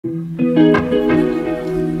Hola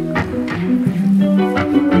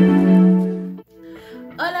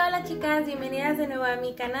chicas, bienvenidas de nuevo a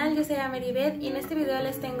mi canal. Yo soy Maribeth y en este video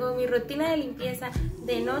les tengo mi rutina de limpieza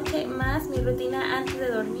de noche más mi rutina antes de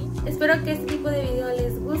dormir. Espero que este tipo de video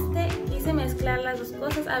les guste. Quise mezclar las dos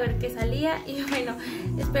cosas a ver qué salía y bueno,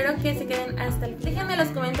 espero que se queden hasta el final. Déjenme en los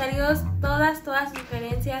comentarios todas sus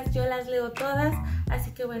sugerencias, yo las leo todas, así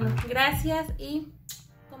que bueno, gracias y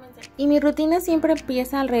comencemos. Y mi rutina siempre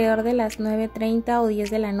empieza alrededor de las 9:30 o 10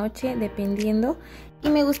 de la noche, dependiendo. Y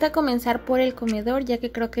me gusta comenzar por el comedor, ya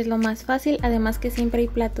que creo que es lo más fácil, además que siempre hay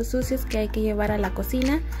platos sucios que hay que llevar a la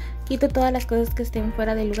cocina. Quito todas las cosas que estén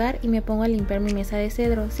fuera del lugar y me pongo a limpiar mi mesa de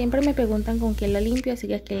cedro. Siempre me preguntan con qué la limpio, así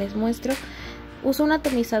que aquí les muestro. Uso un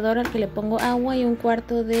atomizador al que le pongo agua y un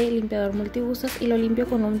cuarto de limpiador multiusos y lo limpio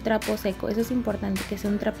con un trapo seco. Eso es importante, que sea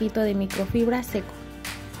un trapito de microfibra seco.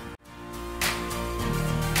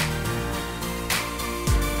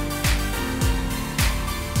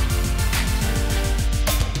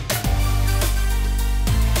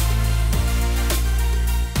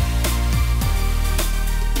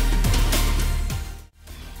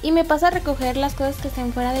 Y me paso a recoger las cosas que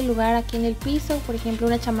estén fuera del lugar aquí en el piso, por ejemplo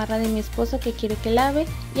una chamarra de mi esposo que quiere que lave.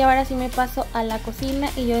 Y ahora sí me paso a la cocina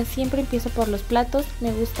y yo siempre empiezo por los platos,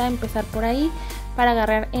 me gusta empezar por ahí para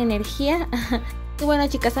agarrar energía. Y bueno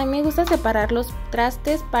chicas, a mí me gusta separar los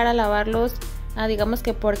trastes para lavarlos, digamos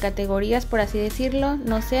que por categorías, por así decirlo,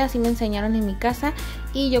 no sé, así me enseñaron en mi casa.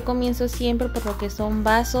 Y yo comienzo siempre por lo que son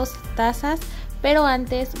vasos, tazas. Pero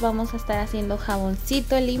antes vamos a estar haciendo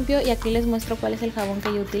jaboncito limpio y aquí les muestro cuál es el jabón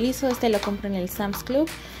que yo utilizo. Este lo compro en el Sam's Club.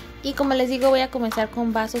 Y como les digo, voy a comenzar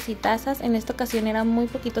con vasos y tazas. En esta ocasión eran muy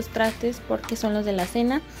poquitos trastes porque son los de la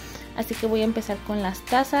cena. Así que voy a empezar con las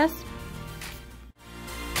tazas.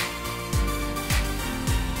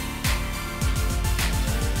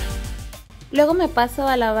 Luego me paso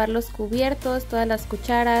a lavar los cubiertos, todas las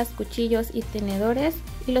cucharas, cuchillos y tenedores.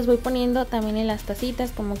 Y los voy poniendo también en las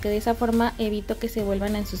tacitas, como que de esa forma evito que se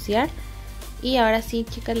vuelvan a ensuciar. Y ahora sí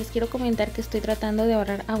chicas, les quiero comentar que estoy tratando de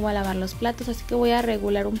ahorrar agua al lavar los platos, así que voy a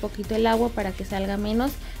regular un poquito el agua para que salga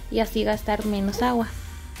menos y así gastar menos agua.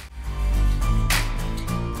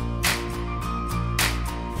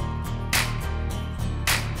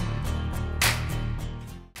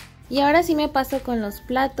 Y ahora sí me paso con los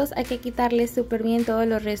platos. Hay que quitarles súper bien todos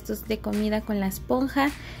los restos de comida con la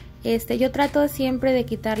esponja. Yo trato siempre de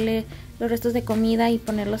quitarle los restos de comida y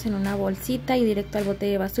ponerlos en una bolsita y directo al bote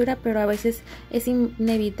de basura, pero a veces es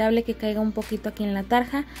inevitable que caiga un poquito aquí en la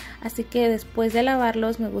tarja, así que después de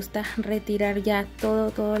lavarlos me gusta retirar ya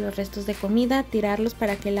todos los restos de comida, tirarlos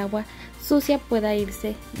para que el agua sucia pueda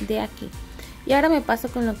irse de aquí. Y ahora me paso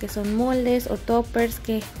con lo que son moldes o toppers,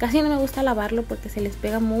 que casi no me gusta lavarlo porque se les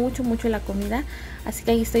pega mucho la comida. Así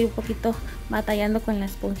que ahí estoy un poquito batallando con la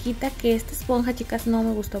esponjita, que esta esponja chicas no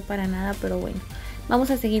me gustó para nada, pero bueno.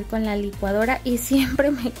 Vamos a seguir con la licuadora y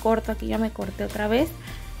siempre me corto, aquí ya me corté otra vez.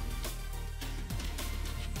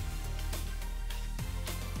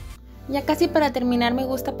 Ya casi para terminar me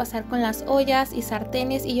gusta pasar con las ollas y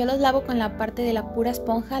sartenes y yo los lavo con la parte de la pura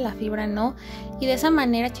esponja, la fibra no. Y de esa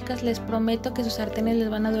manera chicas les prometo que sus sartenes les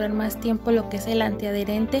van a durar más tiempo lo que es el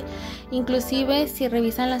antiadherente. Inclusive si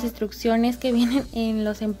revisan las instrucciones que vienen en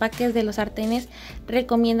los empaques de los sartenes,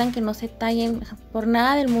 recomiendan que no se tallen por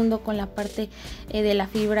nada del mundo con la parte de la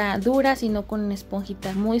fibra dura, sino con una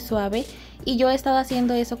esponjita muy suave. Y yo he estado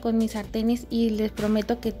haciendo eso con mis sartenes y les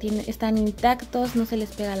prometo que están intactos, no se les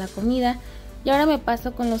pega la comida. Y ahora me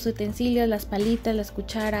paso con los utensilios, las palitas, las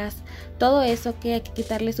cucharas, todo eso que hay que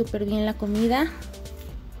quitarle súper bien la comida.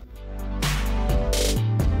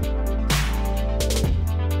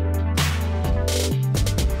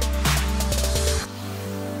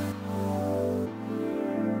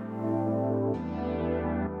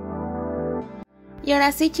 Y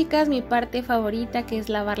ahora sí chicas, mi parte favorita, que es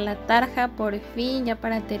lavar la tarja, por fin, ya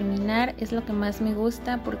para terminar, es lo que más me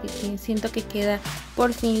gusta porque siento que queda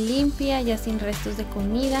por fin limpia, ya sin restos de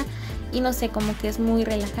comida. Y no sé, como que es muy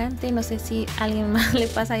relajante, no sé si a alguien más le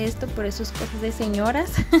pasa esto, pero eso es cosas de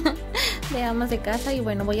señoras, de amas de casa. Y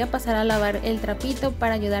bueno, voy a pasar a lavar el trapito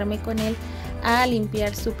para ayudarme con él a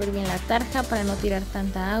limpiar súper bien la tarja para no tirar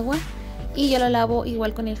tanta agua. Y yo lo lavo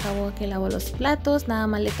igual con el jabón que lavo los platos, nada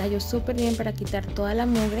más le tallo súper bien para quitar toda la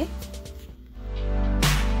mugre.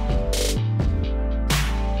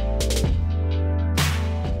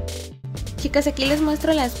 Chicas, aquí les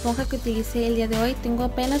muestro la esponja que utilicé el día de hoy. Tengo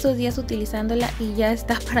apenas 2 días utilizándola y ya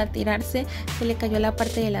está para tirarse. Se le cayó la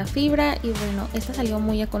parte de la fibra y bueno, esta salió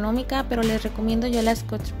muy económica, pero les recomiendo yo la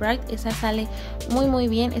Scotch-Brite. Esa sale muy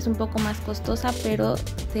bien, es un poco más costosa, pero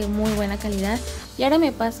de muy buena calidad. Y ahora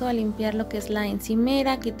me paso a limpiar lo que es la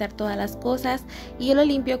encimera, quitar todas las cosas, y yo lo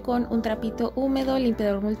limpio con un trapito húmedo,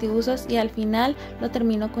 limpiador multiusos, y al final lo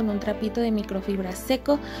termino con un trapito de microfibra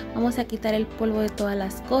seco. Vamos a quitar el polvo de todas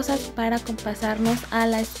las cosas para pasarnos a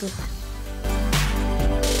la estufa.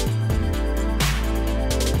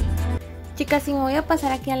 Chicas, si me voy a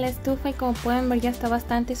pasar aquí a la estufa, y como pueden ver ya está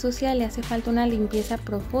bastante sucia, le hace falta una limpieza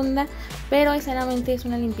profunda, pero solamente es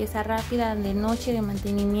una limpieza rápida de noche, de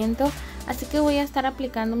mantenimiento. Así que voy a estar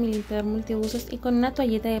aplicando mi limpiador multiusos y con una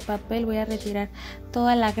toallita de papel voy a retirar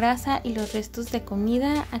toda la grasa y los restos de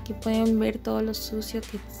comida. Aquí pueden ver todo lo sucio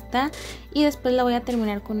que está, y después la voy a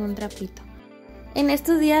terminar con un trapito. En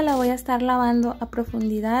estos días la voy a estar lavando a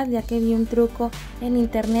profundidad, ya que vi un truco en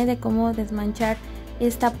internet de cómo desmanchar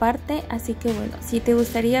esta parte. Así que bueno, si te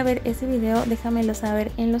gustaría ver ese video, déjamelo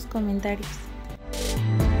saber en los comentarios.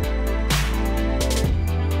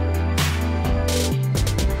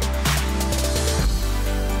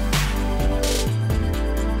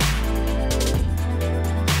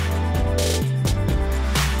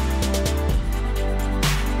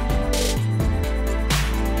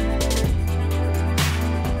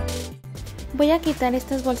 Voy a quitar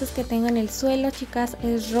estas bolsas que tengo en el suelo, chicas,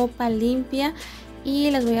 es ropa limpia,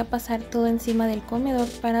 y las voy a pasar todo encima del comedor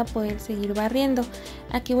para poder seguir barriendo.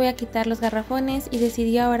 Aquí voy a quitar los garrafones y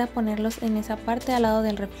decidí ahora ponerlos en esa parte al lado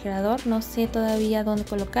del refrigerador. No sé todavía dónde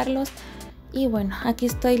colocarlos. Y bueno, aquí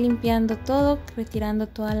estoy limpiando todo, retirando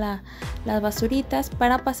todas las basuritas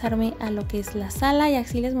para pasarme a lo que es la sala, y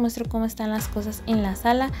así les muestro cómo están las cosas en la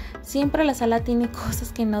sala. Siempre la sala tiene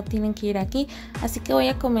cosas que no tienen que ir aquí, así que voy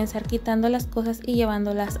a comenzar quitando las cosas y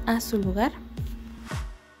llevándolas a su lugar.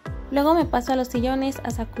 Luego me paso a los sillones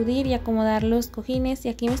a sacudir y acomodar los cojines, y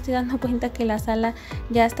aquí me estoy dando cuenta que la sala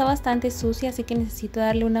ya está bastante sucia, así que necesito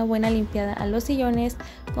darle una buena limpiada a los sillones.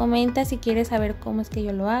 Comenta si quieres saber cómo es que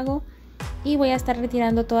yo lo hago. Y voy a estar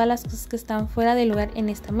retirando todas las cosas que están fuera del lugar en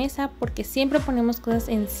esta mesa, porque siempre ponemos cosas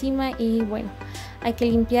encima y bueno, hay que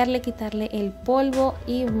limpiarle, quitarle el polvo.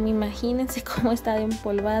 Y imagínense cómo está de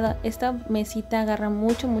empolvada. Esta mesita agarra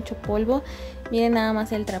mucho polvo. Miren nada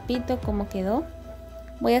más el trapito cómo quedó.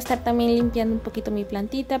 Voy a estar también limpiando un poquito mi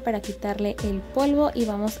plantita para quitarle el polvo y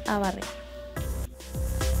vamos a barrer.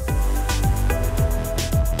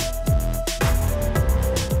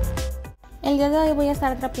 El día de hoy voy a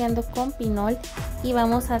estar trapeando con pinol y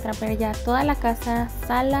vamos a trapear ya toda la casa,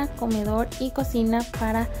 sala, comedor y cocina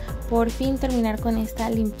para por fin terminar con esta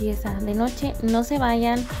limpieza de noche. No se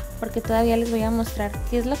vayan porque todavía les voy a mostrar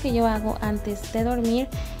qué es lo que yo hago antes de dormir.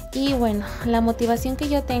 Y bueno, la motivación que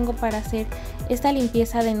yo tengo para hacer esta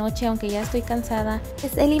limpieza de noche, aunque ya estoy cansada,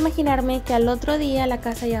 es el imaginarme que al otro día la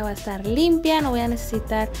casa ya va a estar limpia, no voy a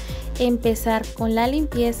necesitar empezar con la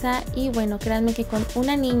limpieza. Y bueno, créanme que con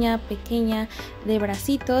una niña pequeña de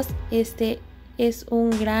bracitos, este es un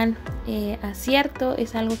gran acierto,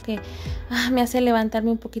 es algo que me hace levantarme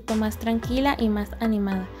un poquito más tranquila y más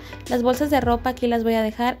animada. Las bolsas de ropa aquí las voy a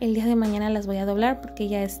dejar, el día de mañana las voy a doblar porque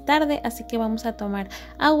ya es tarde, así que vamos a tomar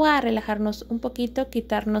agua, a relajarnos un poquito,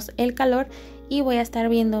 quitarnos el calor, y voy a estar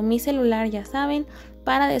viendo mi celular, ya saben,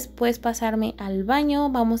 para después pasarme al baño.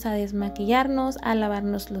 Vamos a desmaquillarnos, a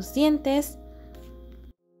lavarnos los dientes.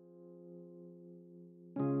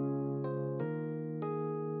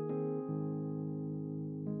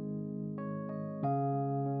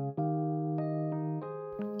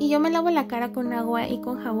 Y yo me lavo la cara con agua y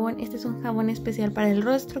con jabón. Este es un jabón especial para el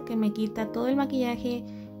rostro que me quita todo el maquillaje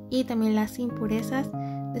y también las impurezas.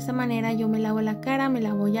 De esa manera yo me lavo la cara, me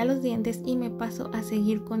lavo ya los dientes y me paso a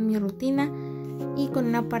seguir con mi rutina, y con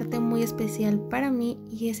una parte muy especial para mí,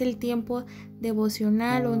 y es el tiempo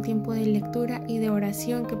devocional o un tiempo de lectura y de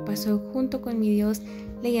oración que paso junto con mi Dios,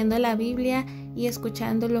 leyendo la Biblia y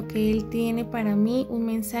escuchando lo que Él tiene para mí, un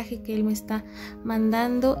mensaje que Él me está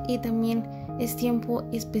mandando. Y también es tiempo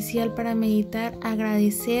especial para meditar,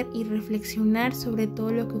 agradecer y reflexionar sobre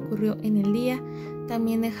todo lo que ocurrió en el día.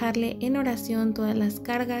 También dejarle en oración todas las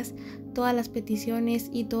cargas, todas las peticiones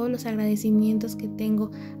y todos los agradecimientos que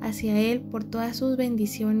tengo hacia Él por todas sus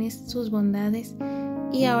bendiciones, sus bondades.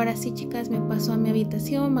 Y ahora sí, chicas, me paso a mi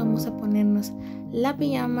habitación. Vamos a ponernos la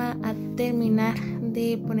pijama, a terminar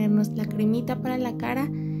de ponernos la cremita para la cara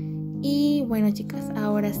Y bueno chicas,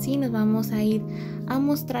 ahora sí nos vamos a ir a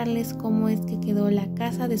mostrarles cómo es que quedó la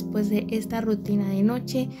casa después de esta rutina de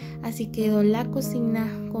noche. Así quedó la cocina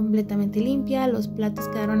completamente limpia, los platos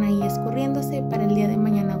quedaron ahí escurriéndose para el día de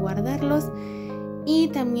mañana guardarlos. Y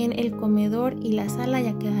también el comedor y la sala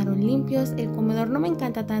ya quedaron limpios. El comedor no me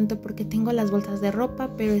encanta tanto porque tengo las bolsas de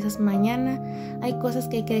ropa, pero esa es mañana. Hay cosas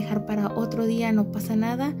que hay que dejar para otro día, no pasa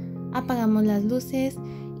nada. Apagamos las luces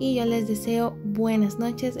y yo les deseo buenas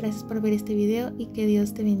noches. Gracias por ver este video y que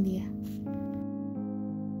Dios te bendiga.